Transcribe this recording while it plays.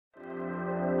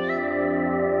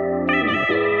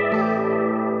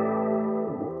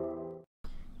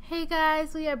Hey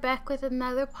guys, we are back with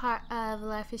another part of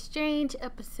Life is Strange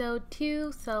episode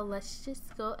 2, so let's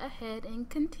just go ahead and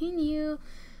continue.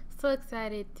 So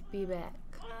excited to be back.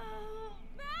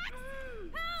 Max!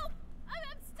 Help!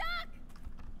 I'm stuck!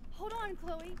 Hold on,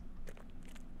 Chloe.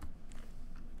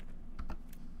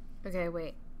 Okay,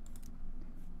 wait.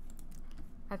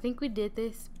 I think we did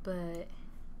this, but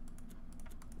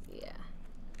yeah.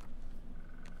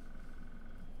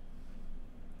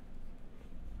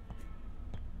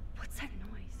 What's that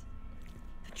noise?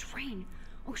 The train.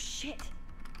 Oh shit.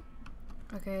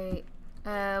 Okay,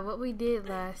 what we did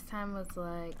last time was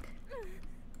like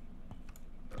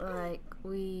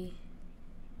we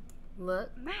look.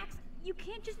 Max, you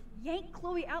can't just yank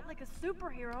Chloe out like a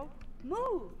superhero.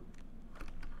 Move!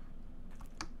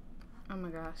 Oh my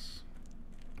gosh.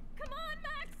 Come on,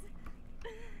 Max!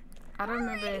 I don't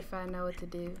remember if I know what to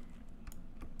do.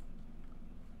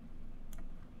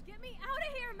 Get me out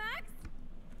of here, Max!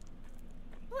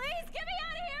 Please, get me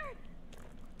out of here!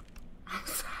 I'm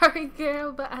sorry,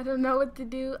 girl, but I don't know what to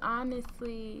do,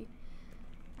 honestly.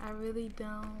 I really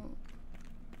don't.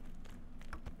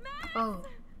 Max! Oh.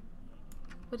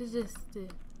 What does this do?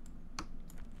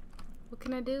 What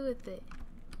can I do with it?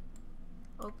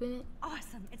 Open it?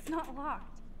 Awesome, it's not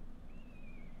locked.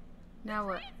 Now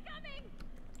what? Train's coming!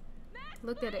 Max,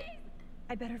 Look at it. please!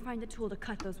 I better find a tool to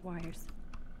cut those wires.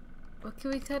 What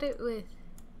can we cut it with?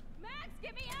 Max,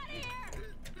 get me out of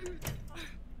here!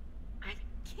 I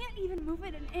can't even move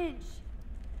it an inch.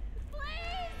 Please!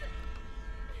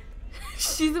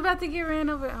 She's about to get ran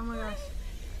over. Oh my gosh.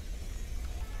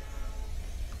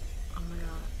 Oh my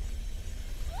god.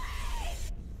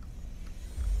 Please!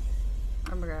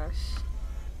 Oh my gosh.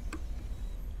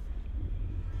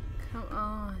 Come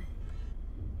on.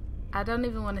 I don't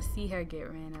even want to see her get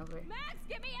ran over. Max,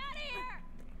 get me out of here!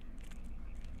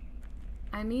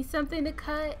 I need something to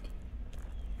cut.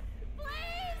 Please!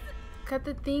 Cut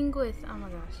the thing with. Oh my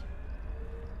gosh.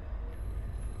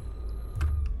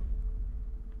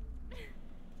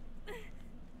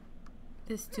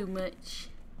 This is too much.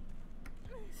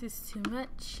 This is too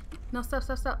much. No, stop,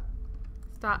 stop, stop.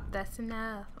 Stop. That's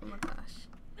enough. Oh my gosh.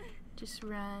 Just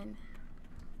run.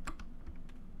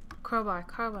 Crowbar,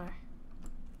 crowbar.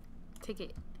 Take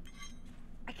it.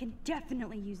 I can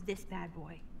definitely use this bad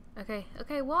boy. Okay,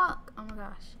 okay, walk. Oh my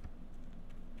gosh.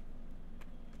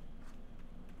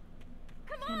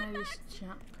 Come Can on, I Max! just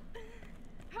jump?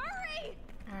 Hurry!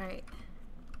 Alright.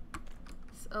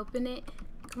 Let's open it.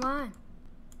 Come on.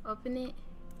 Open it.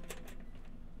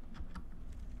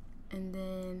 And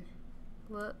then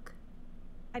look.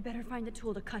 I better find a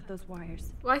tool to cut those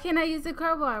wires. Why can't I use the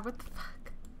crowbar? What the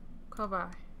fuck?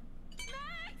 Crowbar.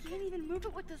 Max! Can't even move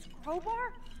it with this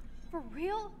crowbar? For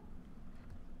real?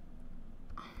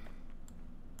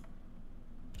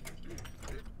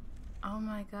 Oh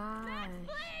my gosh. Max,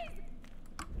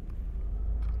 please!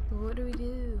 What do we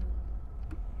do?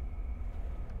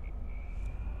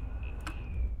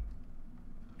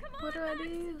 Come on, What do I Max!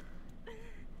 do?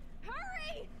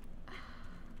 Hurry!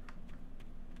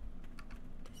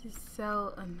 This is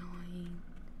so annoying.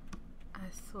 I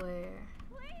swear.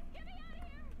 Please, get me out of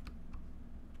here!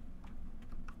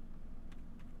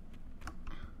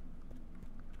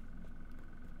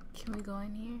 Can we go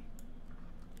in here?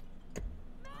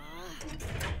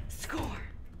 Score!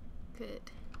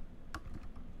 Good.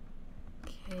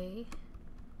 Okay.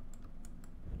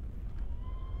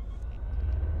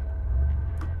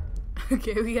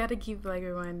 Okay, we gotta keep like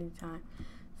rewinding time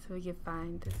so we can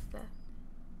find this stuff.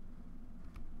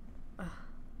 Oh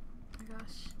my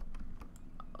gosh.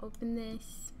 Open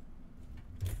this.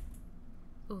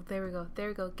 Oh, there we go. There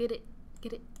we go. Get it.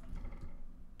 Get it.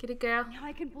 Get it, girl. Now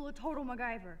I can pull a total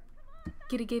MacGyver.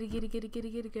 Get it, get it, get it, get it, get it,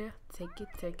 get it, girl.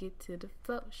 Take it to the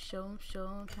floor. Show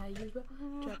 'em how you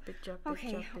roll. Drop it, drop it,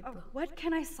 Okay, drop it low. what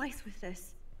can I slice with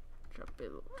this? Drop it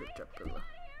low, drop it low.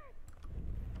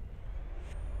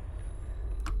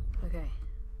 Okay.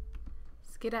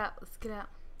 Let's get out, let's get out.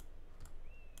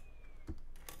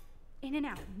 In and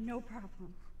out, no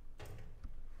problem.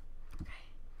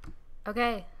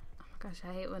 Okay. Oh my gosh,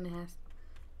 I hate when it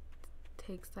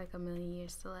takes like a million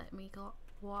years to let me go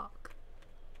walk.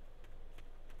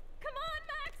 Come on,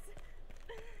 Max!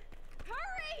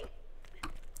 Hurry!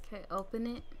 Okay, open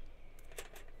it.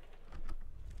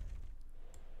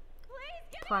 Please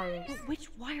get me Pliers. But which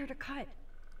wire to cut?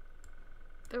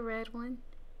 The red one.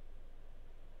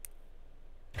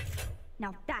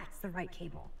 Now that's the right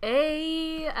cable.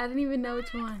 Hey, I didn't even know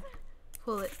which one.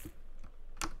 Pull it.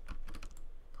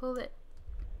 Pull it.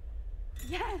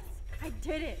 Yes, I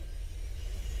did it.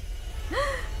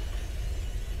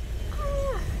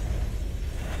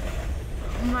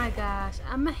 Oh my my gosh,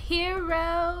 I'm a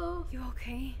hero. You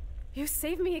okay? You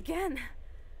saved me again.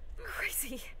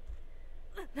 Crazy.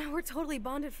 Now we're totally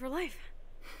bonded for life.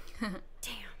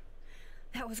 Damn,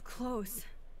 that was close.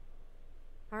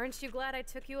 Aren't you glad I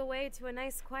took you away to a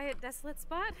nice, quiet, desolate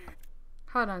spot?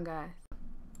 Hold on, guys.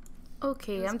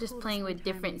 Okay, I'm just playing with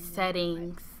different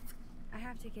settings. I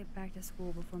have to get back to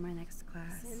school before my next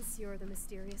class. Since you're the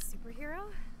mysterious superhero,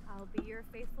 I'll be your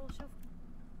faithful chauffeur.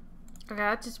 Okay,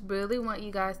 I just really want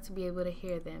you guys to be able to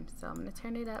hear them, so I'm gonna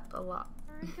turn it up a lot.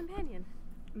 Companion.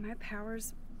 My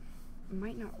powers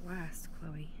might not last,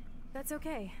 Chloe. That's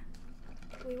okay.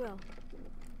 We will.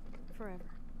 Forever.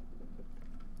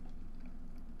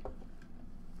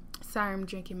 Sorry, I'm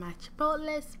drinking my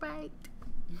Chipotle Sprite.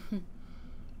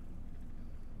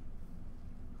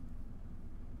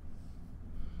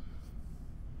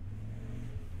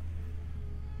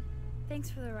 Thanks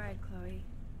for the ride, Chloe.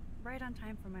 Right on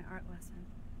time for my art lesson.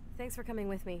 Thanks for coming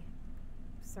with me.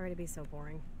 Sorry to be so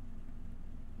boring.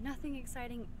 Nothing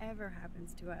exciting ever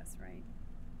happens to us, right?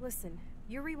 Listen,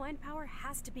 your rewind power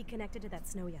has to be connected to that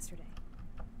snow yesterday.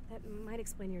 That might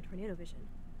explain your tornado vision.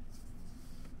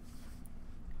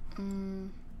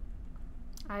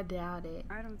 I doubt it.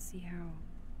 I don't see how.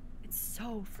 It's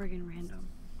so friggin' random.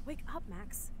 Wake up,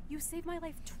 Max. You saved my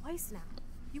life twice now.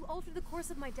 You altered the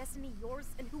course of my destiny, yours,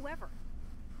 and whoever.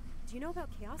 Do you know about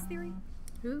chaos theory?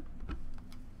 Who?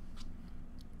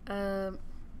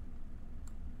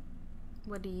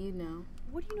 What do you know?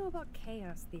 What do you know about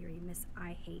chaos theory, Miss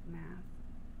I Hate Math?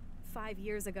 5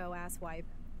 years ago, asswipe.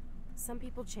 Some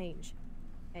people change.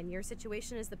 And your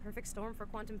situation is the perfect storm for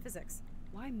quantum physics.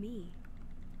 Why me?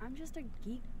 I'm just a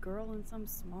geek girl in some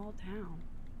small town.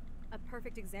 A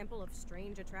perfect example of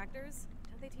strange attractors?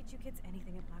 Don't they teach you kids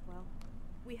anything at Blackwell?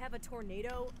 We have a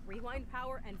tornado, rewind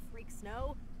power, and freak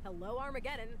snow. Hello,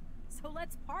 Armageddon. So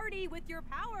let's party with your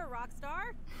power,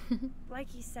 Rockstar! Like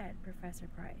he said, Professor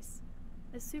Price,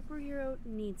 a superhero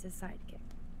needs a sidekick.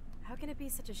 How can it be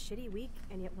such a shitty week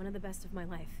and yet one of the best of my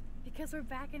life? Because we're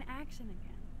back in action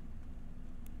again.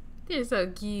 They're so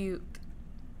cute.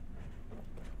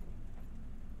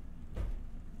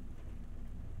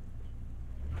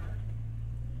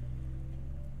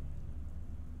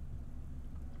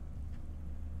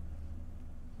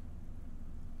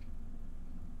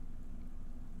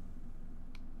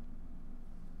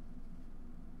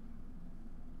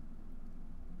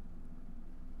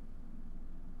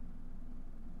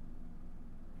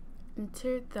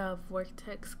 Enter the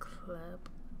Vortex Club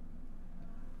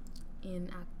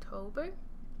in October.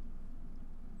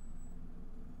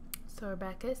 So we're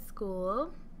back at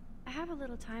school. I have a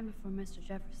little time before Mr.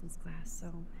 Jefferson's class,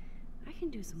 so I can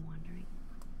do some wandering.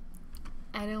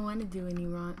 I don't want to do any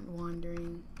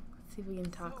wandering. Let's see if we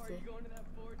can talk to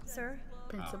Sir?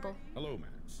 principal. Hello,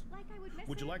 Max.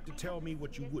 Would you like to tell me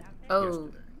what you wouldn't Oh.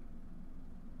 yesterday?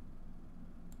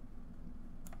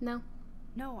 No.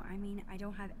 No, I mean, I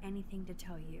don't have anything to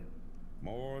tell you.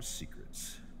 More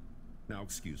secrets. Now,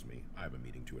 excuse me. I have a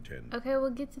meeting to attend. Okay,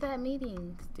 we'll get to that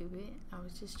meeting, stupid. I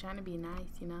was just trying to be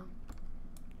nice, you know?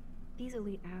 These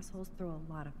elite assholes throw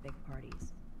a lot of big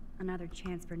parties. Another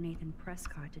chance for Nathan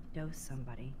Prescott to dose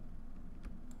somebody.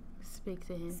 Speak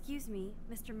to him. Excuse me,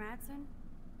 Mr. Madsen?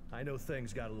 I know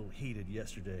things got a little heated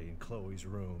yesterday in Chloe's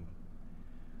room.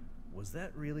 Was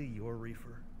that really your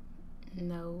reefer?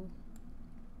 No.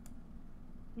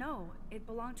 No, it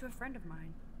belonged to a friend of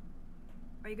mine.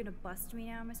 Are you gonna bust me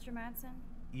now, Mr. Madsen?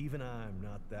 Even I'm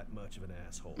not that much of an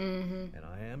asshole. Mm-hmm. And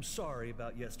I am sorry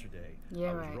about yesterday.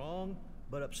 Yeah, I was right. wrong,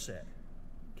 but upset.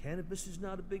 Cannabis is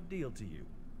not a big deal to you,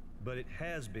 but it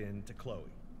has been to Chloe.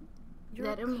 You're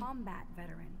Let a him- combat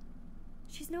veteran.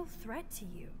 She's no threat to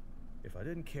you. If I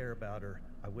didn't care about her,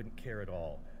 I wouldn't care at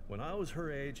all. When I was her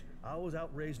age, I was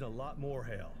out raising a lot more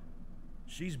hell.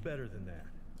 She's better than that.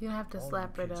 You don't have to All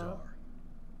slap you her kids though. are.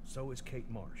 So is Kate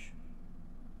Marsh.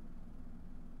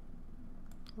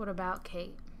 What about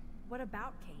Kate? What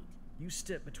about Kate? You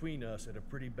stepped between us at a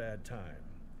pretty bad time.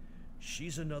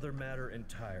 She's another matter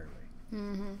entirely.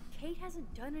 Mm-hmm. Kate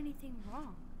hasn't done anything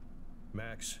wrong.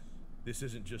 Max, this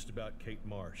isn't just about Kate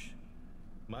Marsh.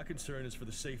 My concern is for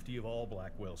the safety of all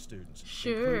Blackwell students,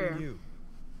 Sure. including you.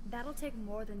 That'll take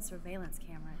more than surveillance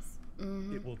cameras.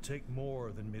 Mm-hmm. It will take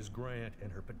more than Ms. Grant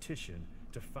and her petition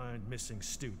to find missing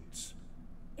students.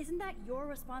 Isn't that your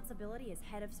responsibility as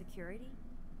head of security?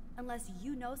 Unless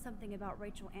you know something about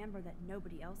Rachel Amber that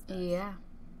nobody else does. Yeah.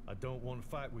 I don't want to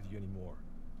fight with you anymore.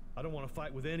 I don't want to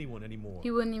fight with anyone anymore.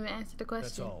 He wouldn't even answer the question.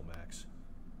 That's all, Max.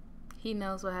 He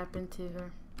knows what happened to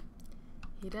her.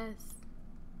 He does.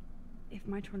 If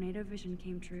my tornado vision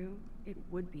came true, it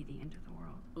would be the end of the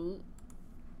world. Ooh.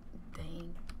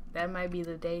 Dang. That might be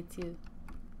the day too.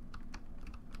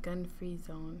 gun-free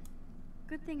zone.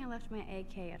 Good thing I left my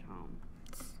AK at home.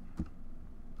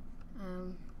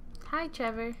 Hi,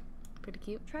 Trevor. Pretty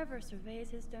cute. Trevor surveys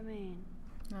his domain.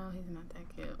 No, he's not that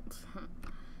cute.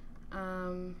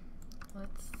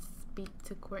 Let's speak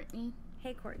to Courtney.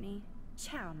 Hey, Courtney.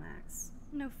 Ciao, Max.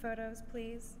 No photos,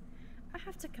 please. I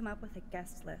have to come up with a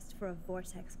guest list for a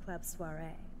Vortex Club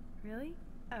soiree. Really?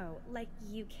 Oh, like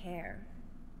you care.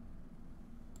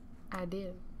 I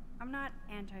do. I'm not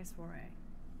anti-soiree.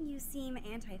 You seem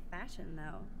anti-fashion,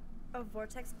 though. A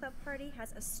Vortex Club party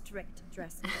has a strict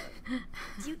dress code.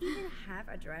 Do you even have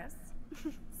a dress?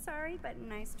 Sorry, but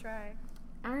nice try.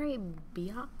 Alright,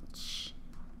 biatch.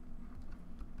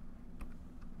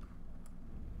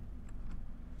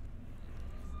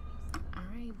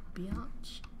 Alright,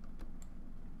 biatch.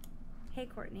 Hey,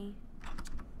 Courtney.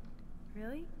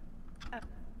 Really?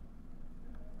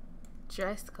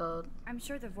 Dress code. I'm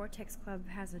sure the Vortex Club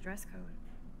has a dress code.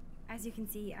 As you can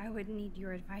see, I would need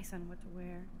your advice on what to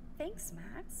wear. Thanks,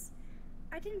 Max.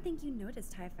 I didn't think you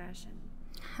noticed high fashion.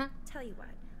 Tell you what,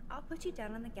 I'll put you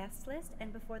down on the guest list,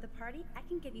 and before the party, I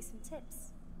can give you some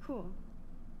tips. Cool.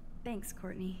 Thanks,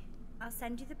 Courtney. I'll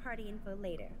send you the party info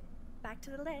later. Back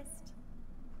to the list.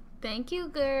 Thank you,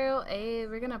 girl. Hey,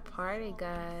 we're gonna party,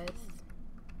 guys.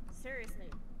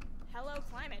 Seriously. Hello,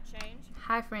 climate change.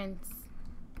 Hi, friends.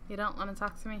 You don't want to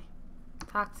talk to me?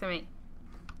 Talk to me.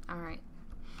 Alright.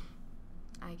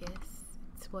 I guess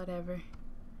it's whatever.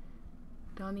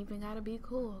 Don't even gotta be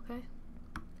cool, okay?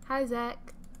 Hi,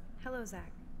 Zach. Hello,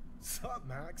 Zach. Sup,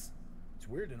 Max? It's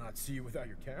weird to not see you without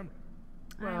your camera.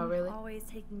 Wow, I'm really? always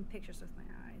taking pictures with my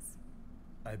eyes.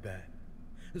 I bet.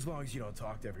 As long as you don't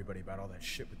talk to everybody about all that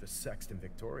shit with the sext in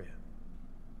Victoria.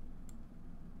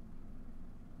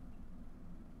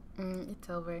 It's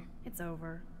over. It's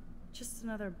over. Just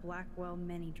another Blackwell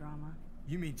mini-drama.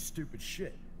 You mean stupid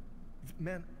shit.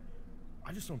 Man,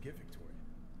 I just don't get Victoria.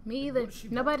 Me What either. does she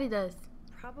Nobody does.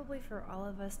 Probably for all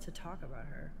of us to talk about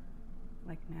her.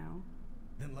 Like now.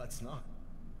 Then let's not.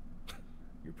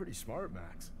 You're pretty smart,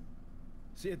 Max.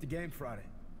 See you at the game Friday.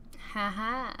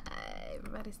 Haha.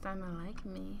 Everybody's starting to like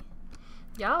me.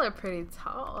 Y'all are pretty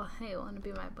tall. Hey, wanna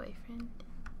be my boyfriend?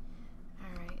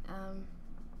 Alright,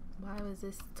 why was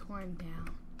this torn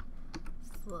down?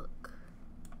 Let's look.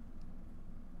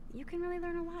 You can really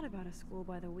learn a lot about a school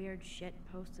by the weird shit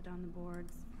posted on the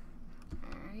boards.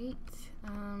 Alright, I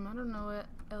don't know what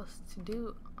else to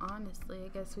do, honestly. I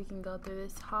guess we can go through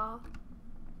this hall.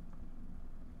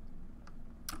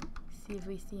 See if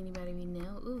we see anybody we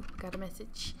know. Ooh, got a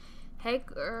message. Hey,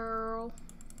 girl.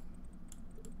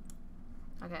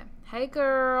 Okay. Hey,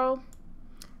 girl.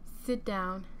 Sit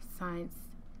down. Science.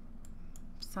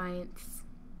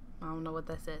 I don't know what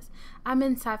that says. I'm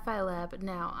in sci-fi lab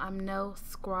now. I'm no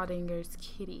Scrodinger's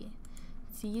kitty.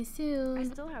 See you soon. I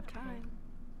still have time.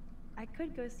 I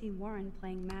could go see Warren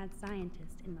playing mad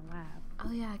scientist in the lab.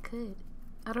 Oh yeah, I could.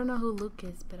 I don't know who Luke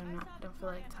is, but I don't feel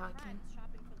like talking.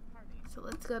 So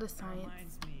let's go to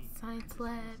science. Science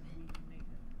lab.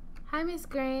 Hi, Miss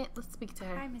Grant. Let's speak to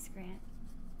her. Hi, Miss Grant.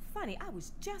 Funny, I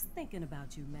was just thinking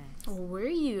about you, Max. Oh, where are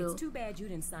you? It's too bad you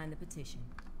didn't sign the petition.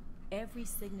 Every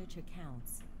signature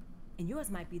counts. And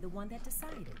yours might be the one that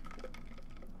decided.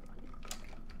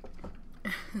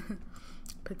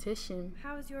 Petition.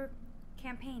 How's your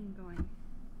campaign going?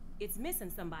 It's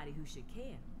missing somebody who should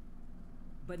care.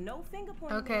 But no finger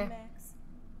pointing, Okay. Max.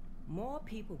 More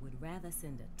people would rather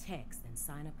send a text than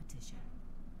sign a petition.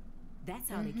 That's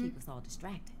how they keep us all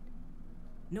distracted.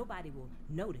 Nobody will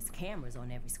notice cameras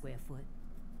on every square foot.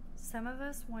 Some of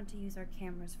us want to use our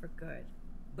cameras for good.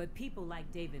 But people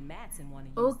like David Mattson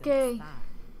want to use them Okay. to spy.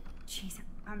 Jeez,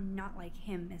 I'm not like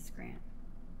him, Miss Grant.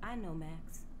 I know,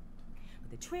 Max.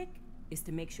 But the trick is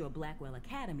to make sure Blackwell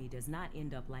Academy does not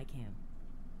end up like him.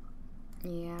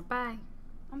 Yeah, bye.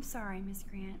 I'm sorry, Miss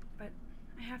Grant, but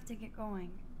I have to get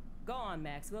going. Go on,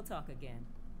 Max. We'll talk again.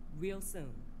 Real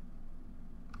soon.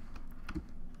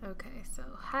 Okay, so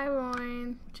hi,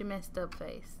 Warren. With your messed up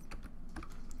face.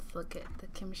 Let's look at the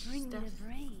chemistry Bring me stuff the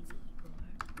brain,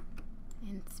 Igor.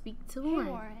 and speak to Hey, Warren.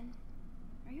 Warren.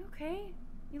 Are you okay?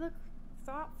 You look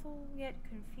thoughtful yet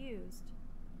confused.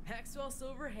 Maxwell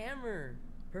Silver Hammer.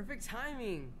 Perfect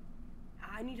timing.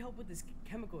 I need help with this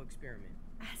chemical experiment.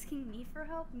 Asking me for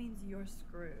help means you're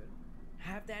screwed. I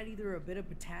have to add either a bit of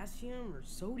potassium or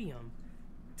sodium.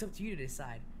 It's up to you to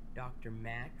decide, Dr.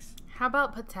 Max. How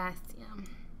about potassium?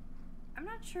 I'm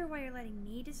not sure why you're letting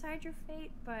me decide your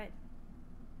fate, but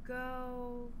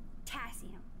go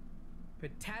potassium.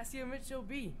 Potassium it shall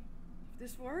be. If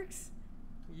this works,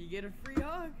 you get a free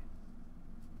hug.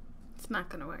 It's not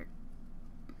gonna work.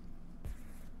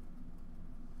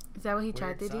 Is that what he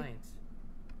tried to Weird do? science.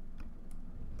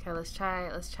 Okay, let's try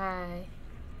it. Let's try.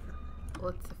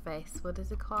 What's the face? What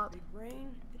is it called? Big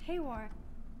brain. Hey, Warren.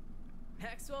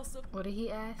 Maxwell, so What did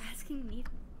he ask? Asking me.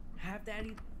 half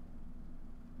daddy.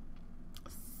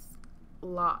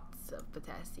 Lots of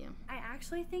potassium. I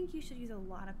actually think you should use a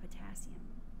lot of potassium.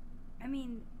 I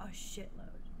mean, a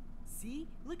shitload. See?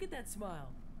 Look at that smile.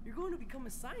 You're going to become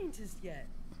a scientist yet.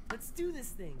 Let's do this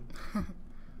thing.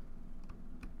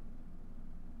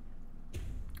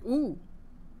 Ooh.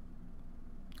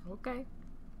 Okay.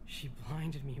 She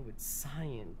blinded me with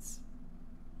science.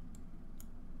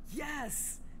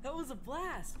 Yes! That was a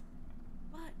blast!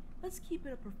 But let's keep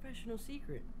it a professional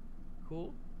secret.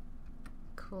 Cool?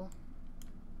 Cool.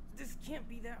 This can't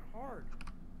be that hard.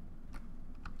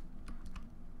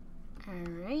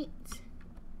 Alright.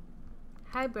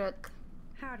 Hi, Brooke.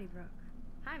 Howdy, Brooke.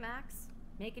 Hi, Max.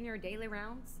 Making your daily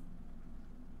rounds?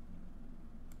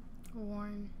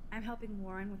 Warren. I'm helping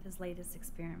Warren with his latest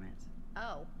experiment.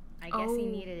 Oh, I guess he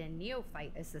Oh. needed a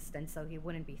neophyte assistant so he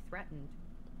wouldn't be threatened.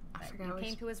 I But forgot you I was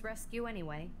came to his rescue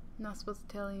anyway. not supposed to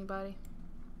tell anybody.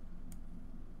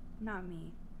 Not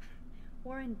me.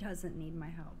 Warren doesn't need my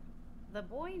help. The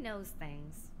boy knows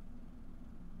things.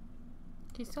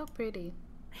 She's so pretty.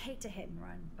 I hate to hit and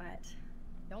run, but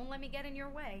Don't let me get in your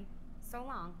way. So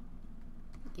long.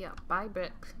 Yeah, bye,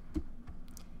 Brooke.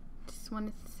 Just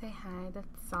wanted to say hi,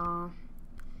 that's all.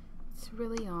 It's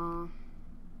really all.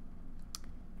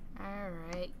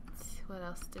 Alright, what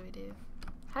else do we do?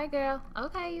 Hi, girl.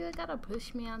 Okay, you gotta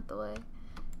push me out the way.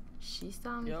 She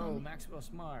saw me Yo, coming. Maxwell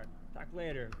Smart. Talk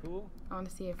later, cool? I wanna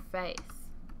see her face.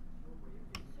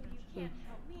 So you can't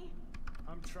help me?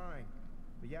 I'm trying,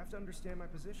 but you have to understand my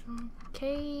position.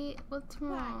 Kate, what's Why?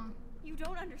 wrong? You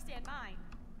don't understand mine.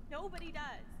 Nobody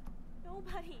does.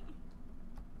 Nobody.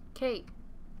 Kate.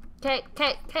 Kate.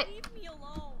 Leave me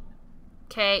alone.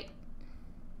 Kate.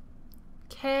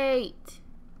 Kate.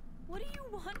 What do you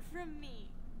want from me?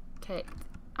 Kate.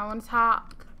 I wanna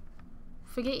talk.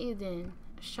 Forget you then.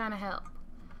 I was trying to help.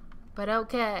 But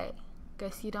okay.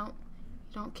 Guess you don't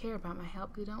care about my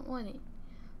help. You don't want it.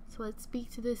 So let's speak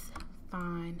to this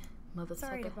fine mother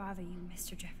sorry to sucker. bother you,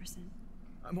 Mr. Jefferson.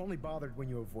 I'm only bothered when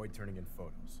you avoid turning in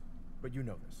photos. But you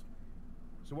know this.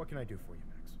 So what can I do for you,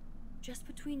 Max? Just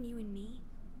between you and me,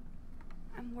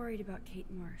 I'm worried about Kate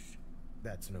Marsh.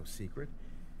 That's no secret.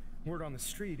 Word on the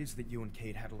street is that you and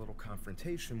Kate had a little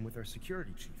confrontation with our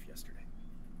security chief yesterday.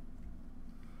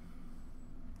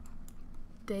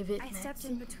 David I stepped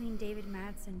in Madsen. between David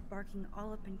Madsen barking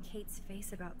all up in Kate's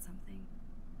face about something.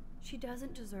 She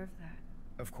doesn't deserve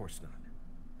that. Of course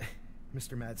not.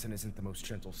 Mr. Madsen isn't the most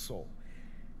gentle soul.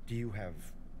 Do you have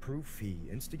proof he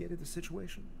instigated the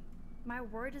situation? My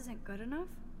word isn't good enough?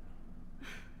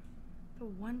 The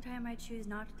one time I choose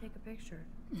not to take a picture.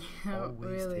 Oh, Always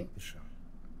really? take the shot.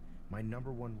 My #1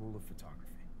 rule of photography.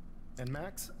 And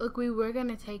Max, Look, we were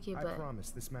gonna take it, I but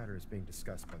promise this matter is being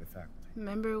discussed by the faculty.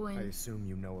 remember I when assume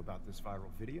you know about this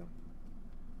viral video?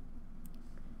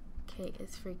 Kate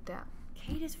is freaked out?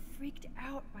 Kate is freaked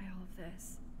out by all of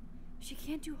this. She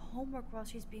can't do homework while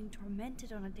she's being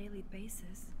tormented on a daily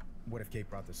basis. What if Kate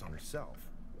brought this on herself?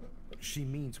 She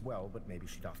means well, but maybe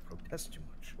she doth protest too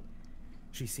much.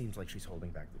 She seems like she's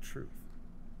holding back the truth.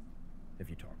 Have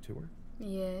you talked to her?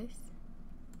 Yes.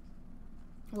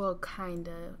 Well,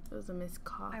 kinda. It was a missed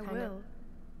call. I kinda. will.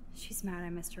 She's mad I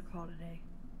missed her call today.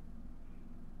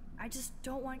 I just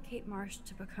don't want Kate Marsh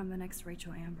to become the next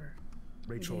Rachel Amber.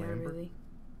 Rachel Yeah, Amber? really.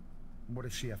 What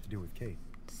does she have to do with Kate?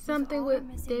 Something With all the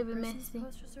with missing David persons Madsen.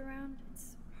 posters around,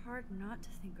 it's hard not to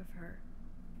think of her.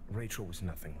 Rachel was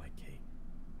nothing like Kate.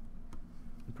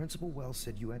 And Principal Wells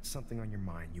said you had something on your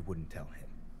mind you wouldn't tell him.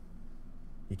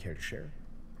 You care to share?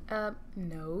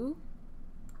 No.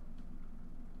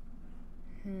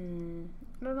 I don't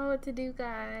know what to do,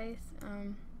 guys.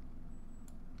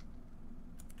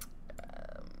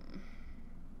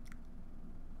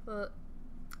 Well,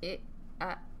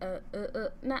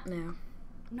 not now.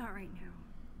 Not right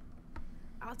now.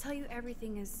 I'll tell you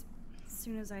everything as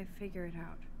soon as I figure it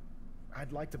out.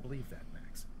 I'd like to believe that,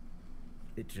 Max.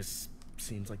 It just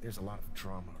seems like there's a lot of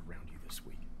drama around you this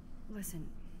week. Listen,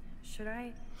 should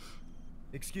I?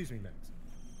 Excuse me, Max.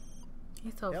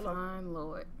 He's so Hello. fine,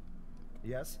 Lord.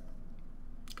 Yes?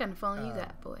 What kind of phone you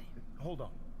got, boy? Hold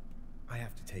on. I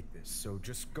have to take this, so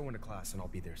just go into class and I'll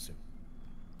be there soon.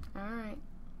 Alright.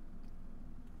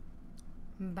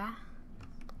 Bye,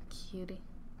 cutie.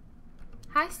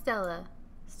 Hi, Stella.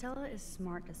 Stella is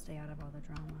smart to stay out of all the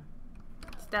drama.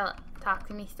 Stella, talk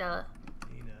to me, Stella.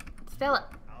 Nina, Stella,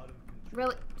 out of control.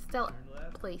 really? Stella, Turn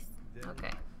left, please. then Okay,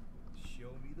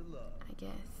 Show me the love. I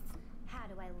guess. How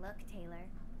do I look, Taylor?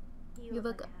 You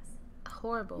look a mess.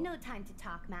 horrible. No time to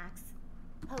talk, Max.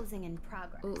 Posing in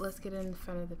progress. Ooh, let's get in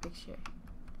front of the picture.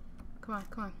 Come on,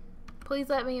 come on. Please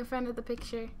let me in front of the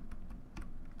picture.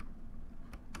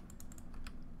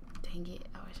 Dang it,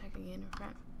 I wish I could get in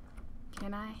front.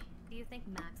 Can I? Do you think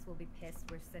Max will be pissed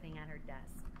we're sitting at her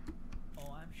desk?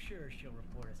 Oh, I'm sure she'll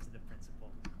report us to the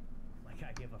principal. Like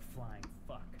I give a flying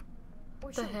fuck.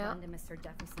 Or The she'll hell? run to Mr.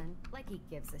 Jefferson like he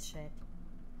gives a shit.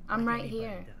 I'm Like right anybody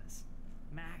here. does.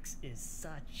 Max is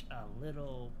such a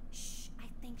little... Shh, I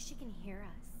think she can hear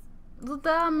us. Look,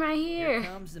 I'm right Here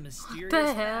here. comes the mysterious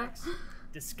the hell? Max,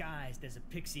 disguised as a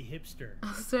pixie hipster. I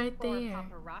was right Or there.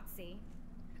 paparazzi.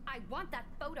 I want that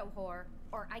photo whore,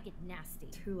 or I get nasty.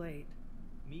 Too late.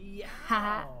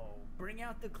 Meow! Bring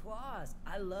out the claws.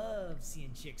 I love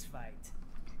seeing chicks fight.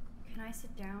 Can I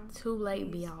sit down? Too late,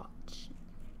 please? biatch.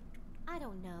 I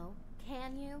don't know.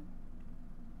 Can you?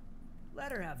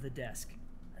 Let her have the desk.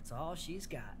 That's all she's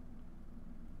got.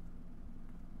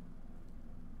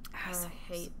 I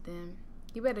hate them.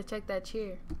 You better check that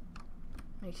chair.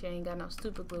 Make sure you ain't got no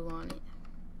super glue on it.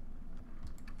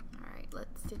 Alright,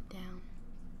 let's sit down.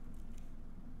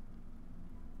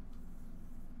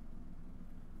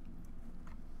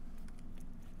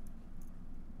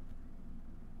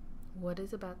 What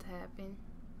is about to happen?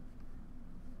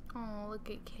 Oh, look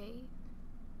at Kate.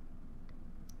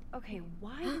 Okay,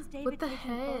 why is David What the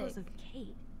taking photos heck? of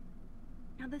Kate?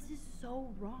 Now this is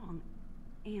so wrong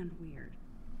and weird.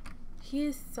 He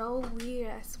is so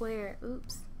weird, I swear.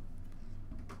 Oops.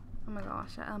 Oh my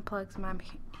gosh, I unplugged my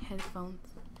headphones.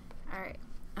 Alright,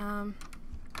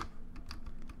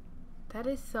 that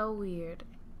is so weird.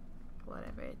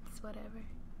 Whatever, it's whatever.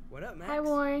 What up, Max? Hi,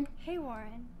 Warren. Hey,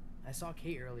 Warren. I saw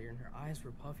Kate earlier and her eyes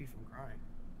were puffy from crying.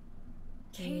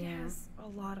 Kate Yeah. has a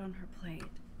lot on her plate.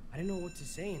 I didn't know what to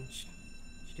say and she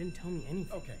didn't tell me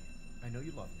anything. Okay, I know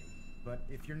you love me, but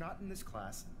if you're not in this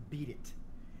class, beat it.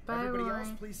 Bye, Everybody Warren.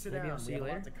 else, please sit Maybe down. I'll see We you have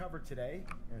a lot later. to cover today,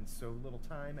 and so little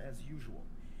time as usual.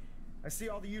 I see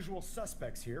all the usual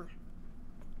suspects here.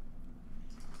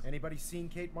 Anybody seen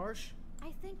Kate Marsh?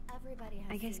 I think everybody has.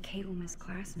 I guess seen Kate will miss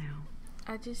class now.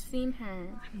 I just seen her.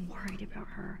 I'm worried about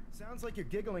her. Sounds like you're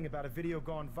giggling about a video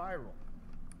gone viral.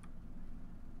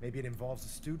 Maybe it involves a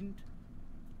student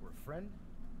or a friend.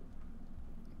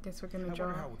 Guess we're I gonna wonder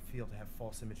draw. how it would feel to have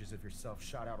false images of yourself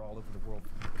shot out all over the world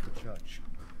for people to judge.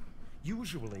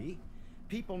 Usually,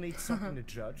 people need something to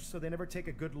judge, so they never take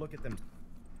a good look at them.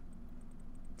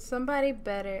 Somebody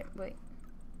better wait.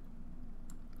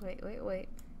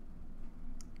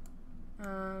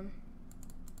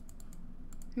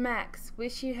 Max,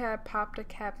 wish you had popped a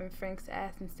cap in Frank's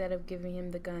ass instead of giving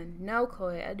him the gun. No,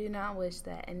 Chloe, I do not wish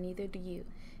that, and neither do you.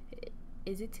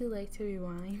 Is it too late to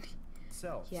rewind?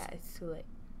 Selves. Yeah, it's too late.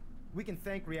 We can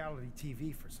thank reality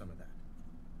TV for some of that.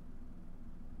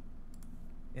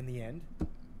 In the end,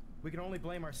 we can only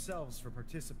blame ourselves for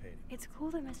participating. It's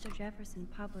cool that Mr. Jefferson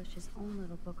published his own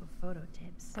little book of photo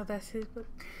tips. Oh, that's his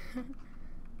book.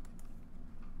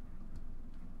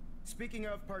 Speaking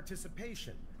of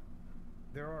participation,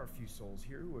 there are a few souls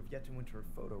here who have yet to enter a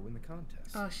photo in the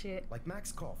contest. Oh shit. Like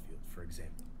Max Caulfield, for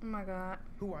example, Oh my god.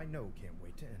 who I know can't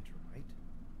wait to enter, right?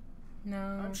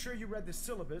 No. I'm sure you read the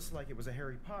syllabus like it was a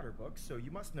Harry Potter book, so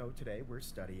you must know today we're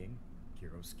studying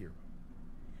chiaroscuro.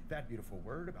 That beautiful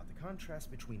word about the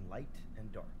contrast between light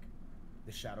and dark.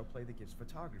 The shadow play that gives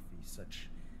photography such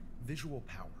visual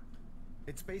power.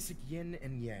 It's basic yin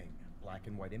and yang. Black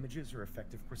and white images are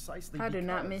effective precisely I do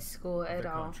not because miss school of at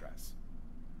their all. contrasts.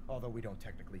 Although we don't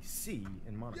technically see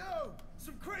in monocle. Yo!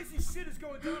 Some crazy shit is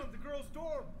going down at the girls'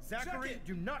 dorm! Zachary, Check it.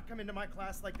 do not come into my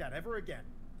class like that ever again.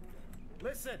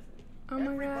 Listen, Oh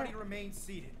my everybody god. remain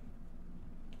seated.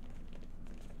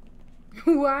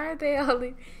 Why are they all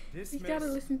you Dismiss. gotta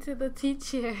listen to the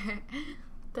teacher.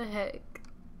 The heck?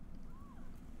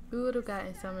 We would have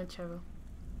gotten so much trouble.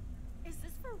 Is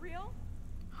this for real?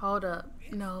 Hold up.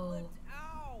 No.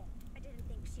 Ow! I didn't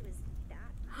think she was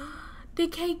that.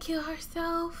 Did Kate kill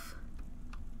herself?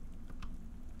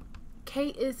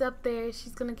 Kate is up there.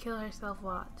 She's gonna kill herself.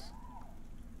 Watch.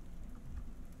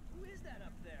 Who is that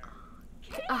up there?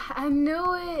 I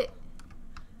knew it.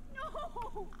 No!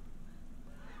 Oh,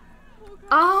 God.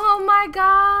 Oh my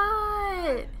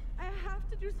god. I have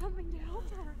to do something to help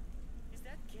her. Is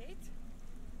that Kate?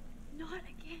 Not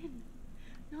again.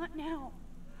 Not now.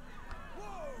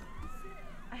 Whoa!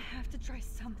 I have to try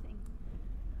something.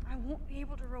 I won't be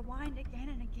able to rewind again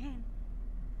and again.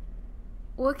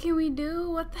 What can we do?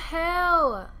 What the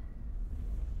hell?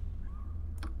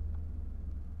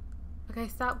 Okay,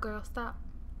 stop, girl. Stop.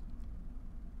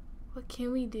 What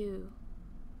can we do?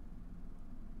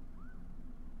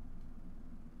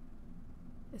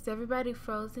 Is everybody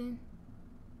frozen?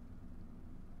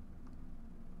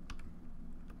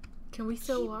 Can we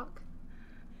still walk?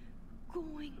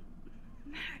 Going,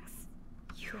 Max.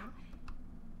 You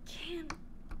can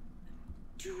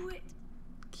do it.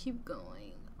 Keep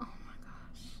going. Oh my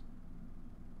gosh.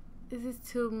 This is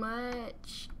too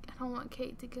much. I don't want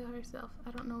Kate to kill herself.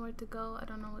 I don't know where to go. I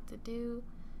don't know what to do.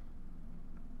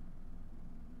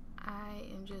 I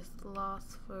am just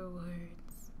lost for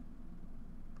words.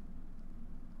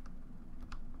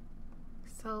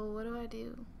 So what do I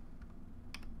do?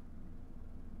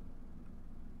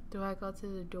 Do I go to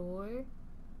the door?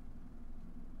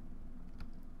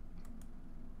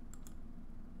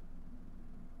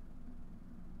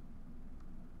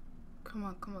 Come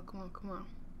on, come on, come on, come on.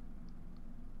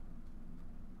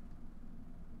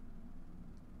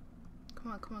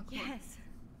 Come on, come on, come on. Yes.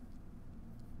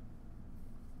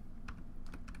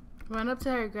 Run up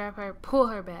to her, grab her, pull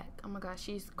her back. Oh my gosh,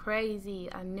 she's crazy.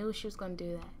 I knew she was gonna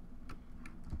do that.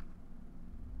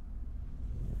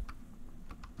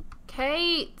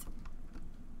 Kate!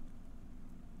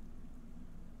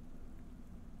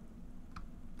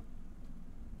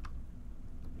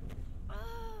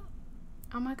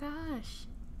 Oh my gosh.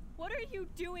 What are you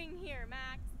doing here,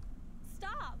 Max?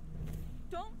 Stop!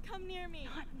 Don't come near me.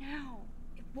 Not now.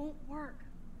 It won't work.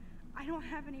 I don't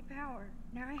have any power.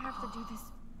 Now I have to do this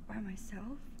by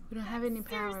myself. We don't have any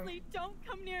power. Seriously, don't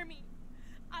come near me.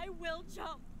 I will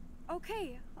jump.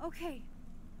 Okay, okay.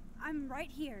 I'm right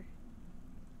here.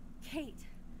 Kate,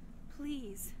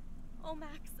 please. Oh,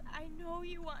 Max, I know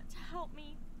you want to help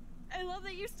me. I love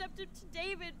that you stepped up to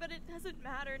David, but it doesn't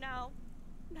matter now.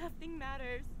 Nothing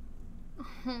matters.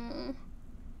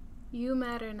 You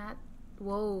matter not.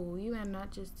 Whoa, you matter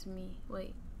not just to me.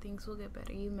 Wait, things will get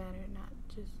better. You matter not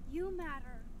just. You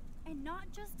matter, and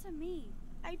not just to me.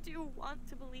 I do want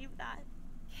to believe that.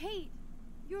 Kate,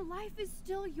 your life is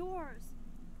still yours,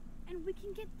 and we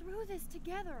can get through this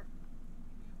together.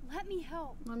 Let me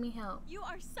help. Let me help. You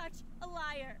are such a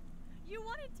liar. You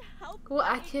wanted to help. Well,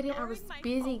 I couldn't. I was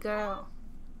busy, girl. Call.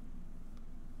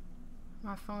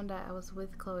 My phone died. I was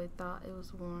with Chloe. Thought it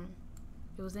was warm.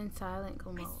 It was in silent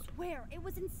mode. I swear, it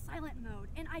was in silent mode,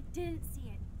 and I didn't see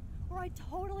it, or I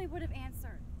totally would have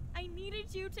answered. I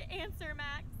needed you to answer,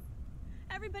 Max.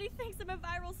 Everybody thinks I'm a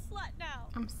viral slut now.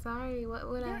 I'm sorry. What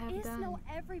would I have done? There is no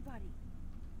everybody.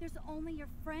 There's only your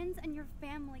friends and your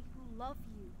family who love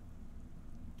you.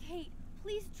 Kate,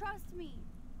 please trust me.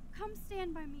 Come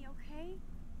stand by me, okay?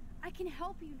 I can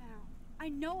help you now. I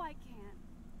know I can.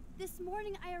 This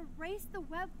morning I erased the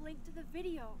web link to the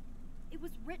video. It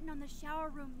was written on the shower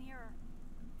room mirror.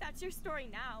 That's your story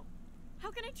now.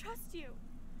 How can I trust you?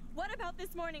 What about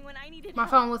this morning when I needed My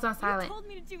help? phone was on silent. You told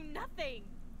me to do nothing.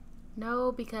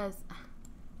 No, because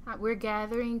we're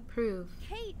gathering proof.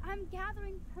 Kate, I'm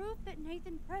gathering proof that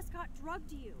Nathan Prescott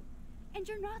drugged you. And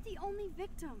you're not the only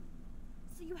victim.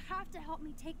 So you have to help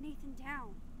me take Nathan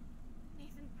down.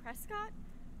 Nathan Prescott?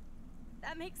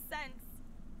 That makes sense.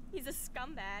 He's a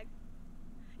scumbag.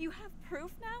 You have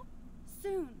proof now?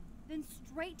 Soon. Then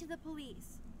straight to the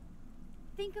police.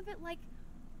 Think of it like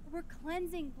we're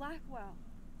cleansing Blackwell.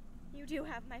 You do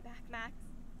have my back, Max.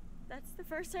 That's the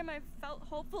first time I've felt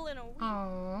hopeful in a week.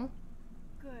 Aww.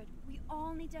 Good. We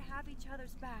all need to have each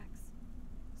other's backs.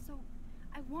 So,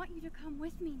 I want you to come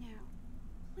with me now.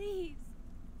 Please.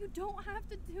 You don't have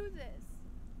to do this.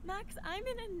 Max, I'm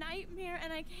in a nightmare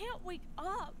and I can't wake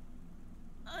up.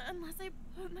 Unless I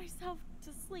put myself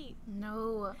to sleep.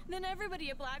 No. Then everybody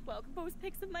at Blackwell can post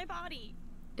pics of my body.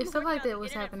 If stuff like that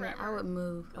was happening, I would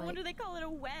move. No wonder they call it a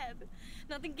web.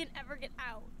 Nothing can ever get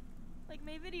out. Like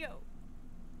my video.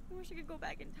 I wish I could go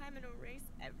back in time and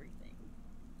erase everything.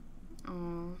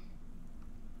 Aww.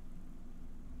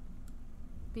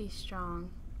 Be strong.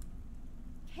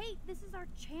 Kate, this is our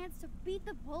chance to beat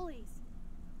the bullies.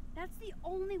 That's the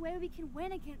only way we can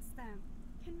win against them.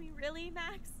 Can we really,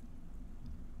 Max?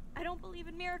 I don't believe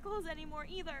in miracles anymore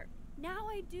either. Now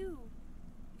I do.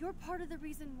 You're part of the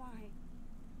reason why.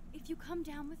 If you come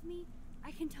down with me,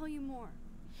 I can tell you more.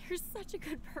 You're such a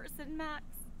good person, Max.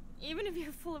 Even if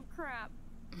you're full of crap.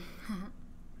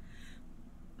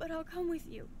 But I'll come with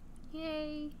you.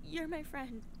 Yay. You're my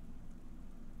friend.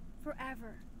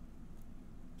 Forever.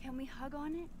 Can we hug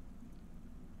on it?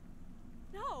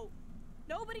 No.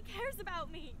 Nobody cares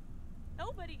about me.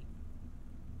 Nobody.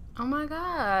 Oh my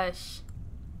gosh.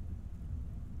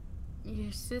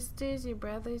 Your sisters, your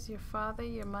brothers, your father,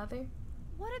 your mother?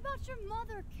 What about your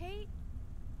mother, Kate?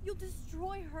 You'll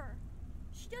destroy her.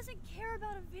 She doesn't care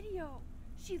about a video.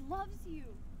 She loves you.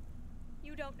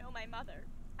 You don't know my mother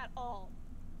at all.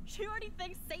 She already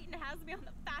thinks Satan has me on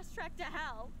the fast track to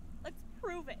hell. Let's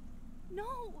prove it.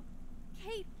 No.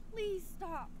 Kate, please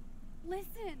stop.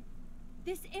 Listen.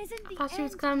 This isn't the I thought she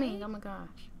was end, coming. Kate. Oh my gosh.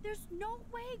 There's no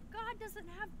way God doesn't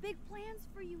have big plans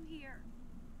for you here.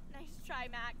 Nice try,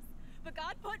 Max. But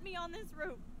God put me on this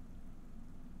route.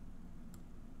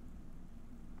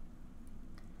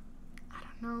 I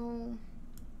don't know.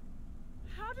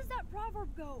 How does that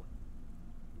proverb go?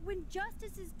 When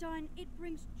justice is done, it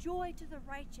brings joy to the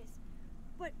righteous,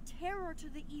 but terror to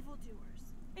the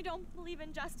evildoers. I don't believe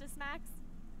in justice, Max.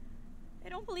 I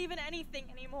don't believe in anything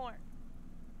anymore.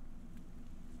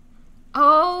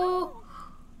 Oh.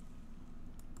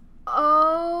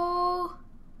 Oh.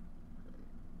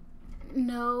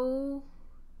 No.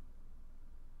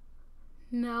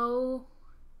 No.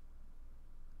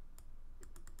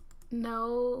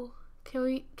 No.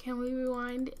 Can we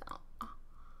rewind it?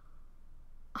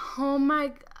 Oh my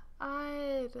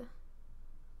God.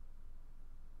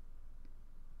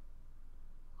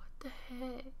 What the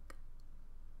heck?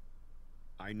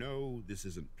 I know this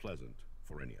isn't pleasant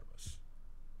for any of us,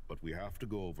 but we have to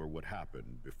go over what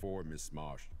happened before Miss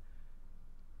Marsh,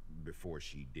 before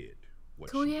she did what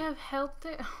Can we she did. have help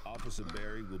there? Officer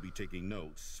Barry will be taking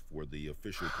notes for the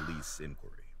official police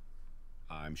inquiry.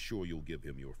 I'm sure you'll give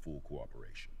him your full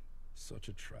cooperation. Such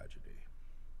a tragedy.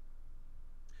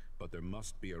 But there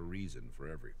must be a reason for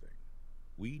everything.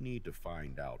 We need to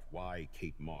find out why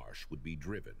Kate Marsh would be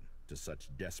driven to such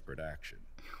desperate action.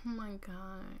 Oh my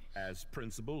gosh. As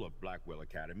principal of Blackwell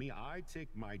Academy, I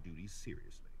take my duties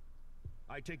seriously.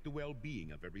 I take the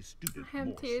well-being of every student I have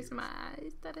more tears in seriously. my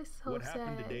eyes. That is so What sad.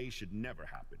 happened today should never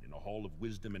happen in a hall of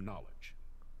wisdom and knowledge.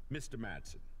 Mr.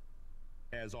 Madsen,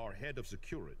 as our head of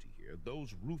security here,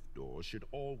 those roof doors should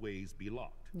always be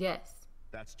locked. Yes.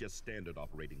 That's just standard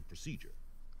operating procedure.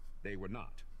 They were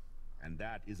not. And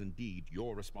that is indeed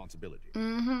your responsibility.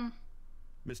 Mm-hmm.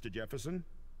 Mr. Jefferson,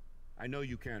 I know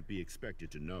you can't be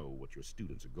expected to know what your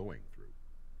students are going through.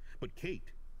 But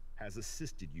Kate has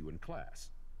assisted you in class,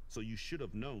 so you should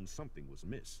have known something was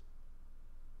amiss.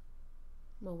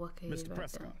 Well, what can you do Mr. about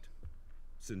Prescott, that?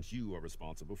 since you are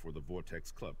responsible for the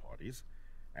Vortex Club parties,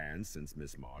 and since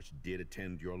Miss Marsh did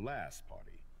attend your last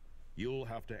party, you'll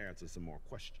have to answer some more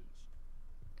questions.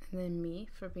 And then me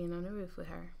for being on the roof with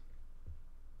her.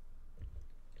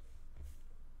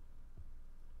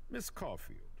 Miss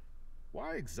Caulfield,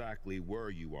 why exactly were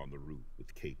you on the roof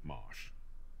with Kate Marsh?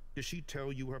 Did she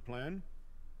tell you her plan?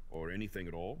 Or anything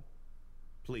at all?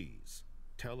 Please,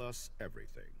 tell us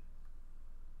everything.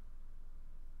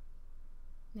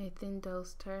 Nathan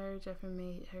dosed her. Jeffrey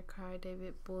made her cry.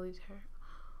 David bullied her.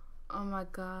 Oh my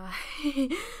god.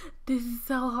 This is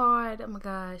so hard. Oh my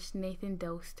gosh. Nathan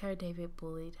dosed her. David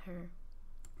bullied her.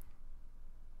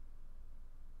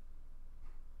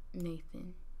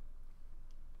 Nathan.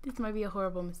 This might be a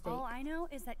horrible mistake. All I know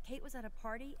is that Kate was at a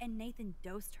party and Nathan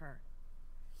dosed her.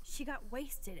 She got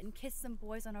wasted and kissed some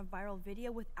boys on a viral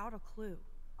video without a clue.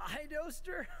 I dosed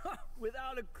her?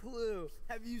 Without a clue.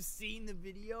 Have you seen the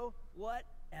video?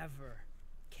 Whatever.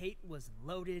 Kate was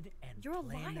loaded and You're a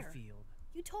playing liar. the field.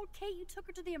 You told Kate you took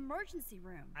her to the emergency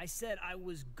room. I said I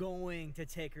was going to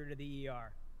take her to the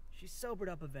ER. She sobered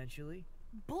up eventually.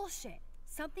 Bullshit.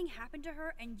 Something happened to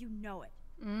her and you know it.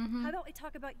 Mm-hmm. How about we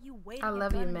talk about you waiting I a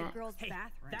love gun you, in the Max. girls' Hey,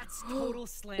 bathroom? that's total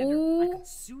slander. I Ooh. could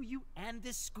sue you and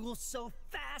this school so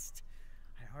fast.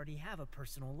 I already have a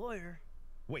personal lawyer.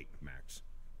 Wait, Max.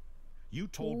 You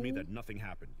told me that nothing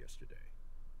happened yesterday.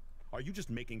 Are you just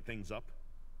making things up?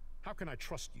 How can I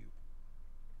trust you?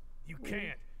 You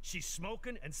can't. She's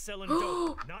smoking and selling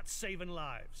dope, not saving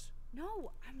lives.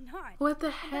 No, I'm not. What the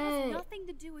And that has heck? nothing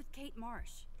to do with Kate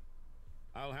Marsh.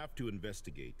 I'll have to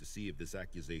investigate to see if this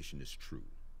accusation is true.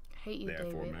 I hate you,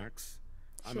 Therefore, David. Max,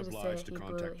 I'm Should've said obliged to he blew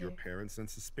contact it your here. parents and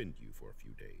suspend you for a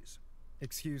few days.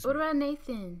 Excuse What me. about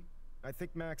Nathan? I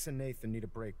think Max and Nathan need a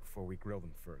break before we grill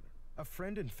them further. A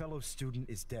friend and fellow student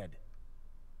is dead.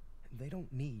 And they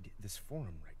don't need this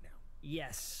forum right now.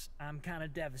 Yes, I'm kind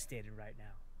of devastated right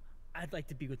now. I'd like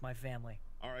to be with my family.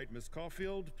 All right, Miss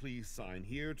Caulfield, please sign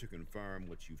here to confirm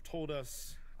what you've told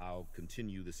us. I'll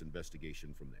continue this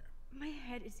investigation from there. My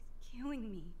head is killing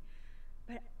me,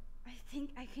 but I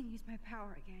think I can use my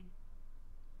power again.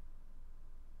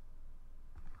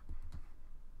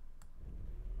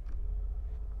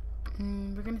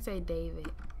 We're gonna say David.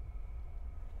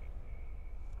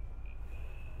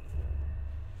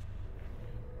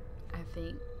 I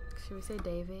think. Should we say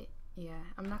David? Yeah,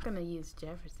 I'm not gonna use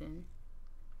Jefferson.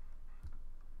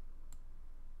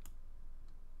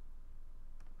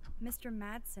 Mr.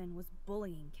 Madsen was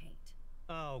bullying Kate.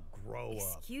 Oh, grow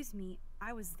up. Excuse me,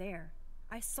 I was there.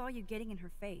 I saw you getting in her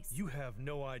face. You have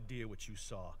no idea what you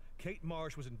saw. Kate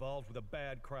Marsh was involved with a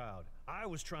bad crowd. I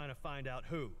was trying to find out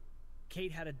who.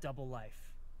 Kate had a double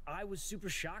life. I was super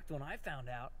shocked when I found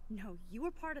out. No, you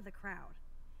were part of the crowd.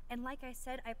 And like I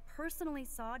said, I personally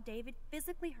saw David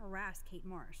physically harass Kate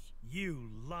Marsh. You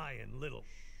lying little...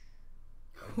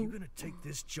 Are you gonna take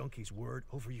this junkie's word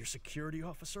over your security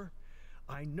officer?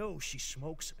 I know she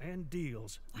smokes and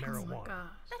deals marijuana. Oh my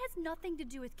gosh. That has nothing to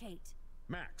do with Kate.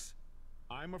 Max,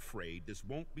 I'm afraid this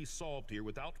won't be solved here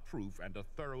without proof and a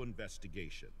thorough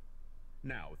investigation.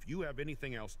 Now, if you have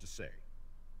anything else to say.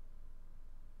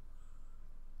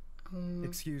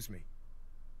 Excuse me.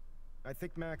 I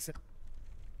think Max...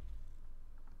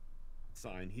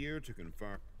 Sign here to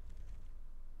confirm.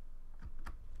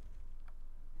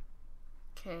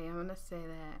 Okay, I'm gonna say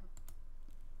that.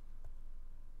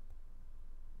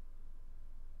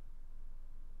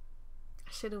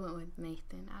 I should have went with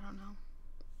Nathan. I don't know.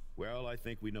 Well, I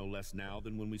think we know less now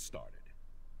than when we started.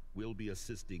 We'll be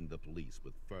assisting the police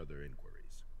with further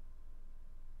inquiries.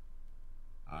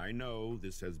 I know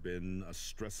this has been a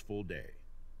stressful day.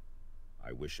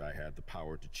 I wish I had the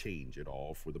power to change it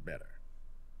all for the better.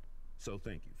 So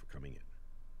thank you for coming in.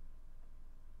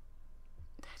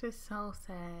 That is so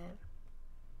sad.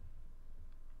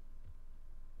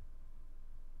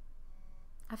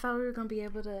 I thought we were gonna be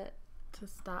able to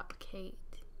stop Kate.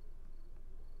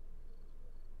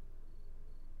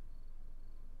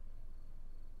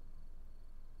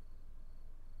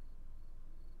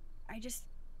 I just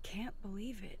can't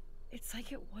believe it. It's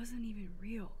like it wasn't even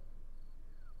real.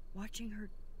 Watching her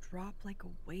drop like a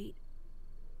weight,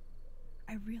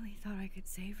 I really thought I could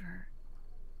save her.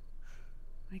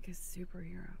 Like a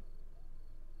superhero.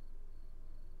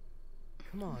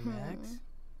 Come on, Max.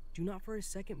 Do not for a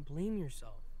second blame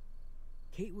yourself.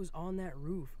 Kate was on that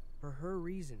roof for her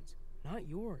reasons, not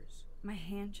yours. My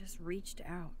hand just reached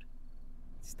out.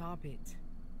 Stop it.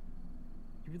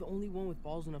 You were the only one with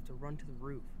balls enough to run to the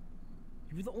roof.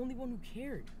 You were the only one who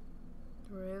cared.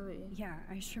 Really? Yeah,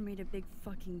 I sure made a big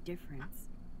fucking difference.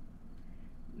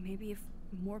 Maybe if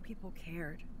more people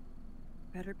cared.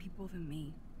 Better people than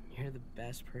me. You're the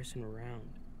best person around.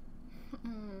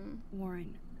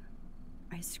 Warren,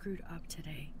 I screwed up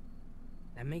today.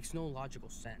 That makes no logical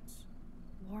sense.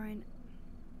 Warren,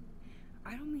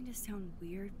 I don't mean to sound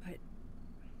weird, but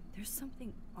there's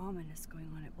something ominous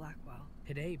going on at Blackwell.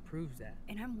 Today proves that.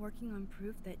 And I'm working on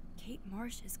proof that Kate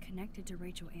Marsh is connected to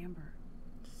Rachel Amber.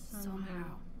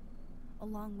 Somehow.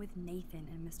 Along with Nathan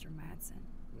and Mr. Madsen.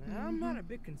 I'm not a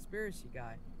big conspiracy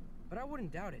guy, but I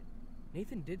wouldn't doubt it.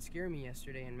 Nathan did scare me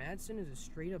yesterday, and Madsen is a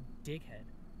straight-up dickhead.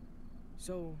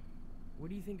 So, what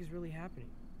do you think is really happening?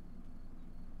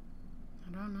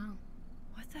 I don't know.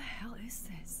 What the hell is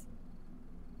this?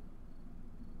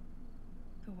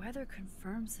 The weather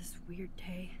confirms this weird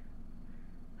day.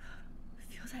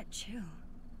 Feel that chill.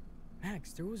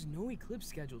 Max, there was no eclipse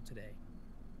scheduled today.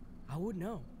 I would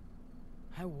know.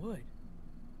 I would.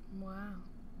 Wow.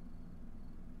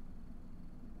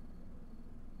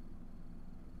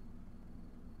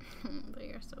 They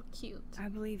are so cute. I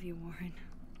believe you, Warren.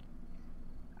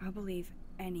 I'll believe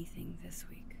anything this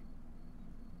week.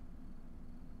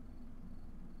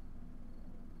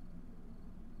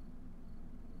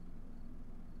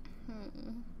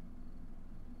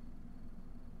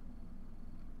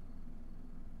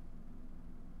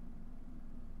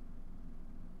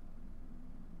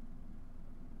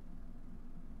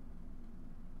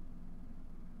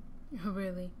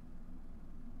 Really?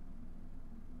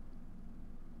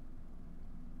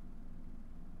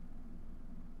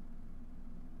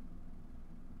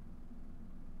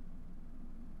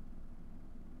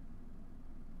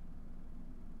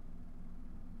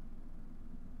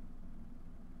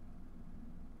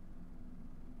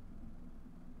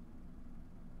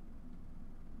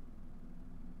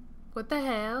 What the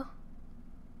hell?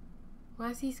 Why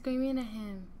is he screaming at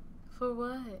him? For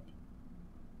what?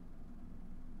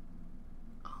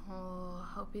 Oh,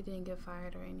 I hope he didn't get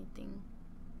fired or anything.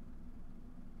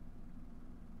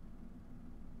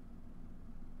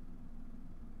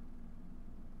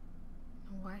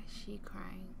 Why is she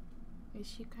crying? Is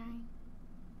she crying?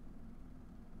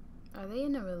 Are they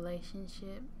in a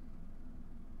relationship?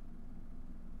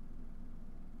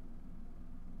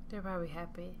 They're probably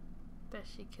happy that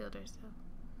she killed herself.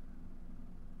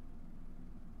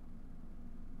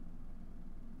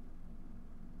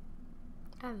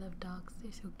 I love dogs.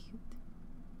 They're so cute.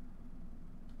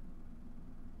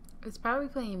 It's probably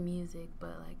playing music,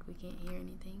 but like we can't hear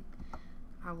anything.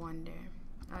 I wonder.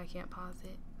 I can't pause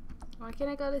it. Why can't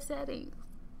I go to settings?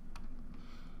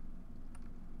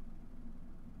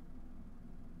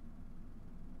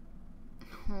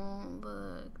 Oh,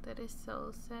 look. That is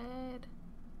so sad.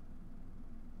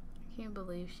 I can't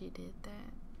believe she did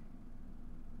that.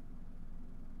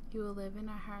 You will live in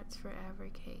our hearts forever,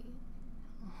 Kate.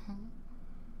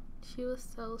 She was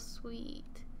so sweet.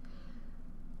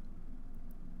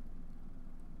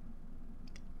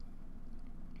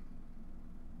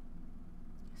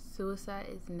 Suicide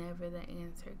is never the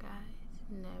answer, guys.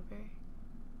 Never.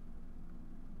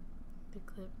 The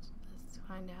clips. Let's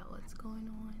find out what's going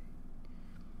on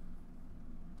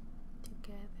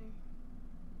together.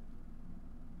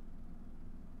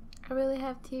 I really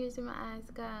have tears in my eyes,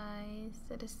 guys.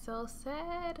 That is so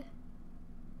sad.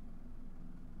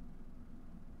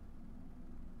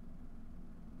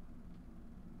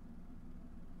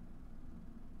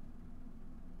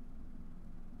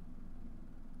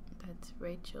 That's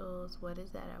Rachel's, what is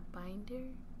that, a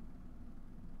binder?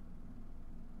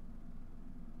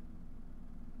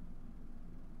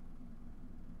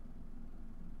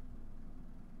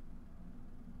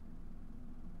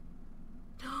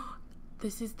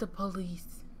 This is the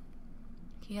police.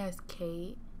 He has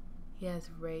Kate. He has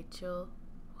Rachel.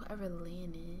 Whoever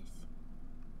Lynn is.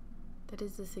 That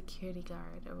is the security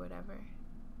guard or whatever.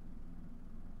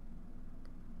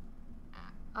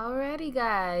 Alrighty,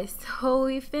 guys. So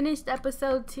we finished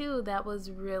episode 2. That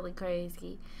was really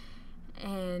crazy.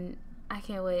 And I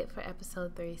can't wait for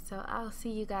episode 3. So I'll see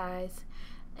you guys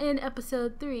in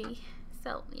episode 3.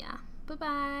 So yeah.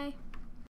 Bye-bye.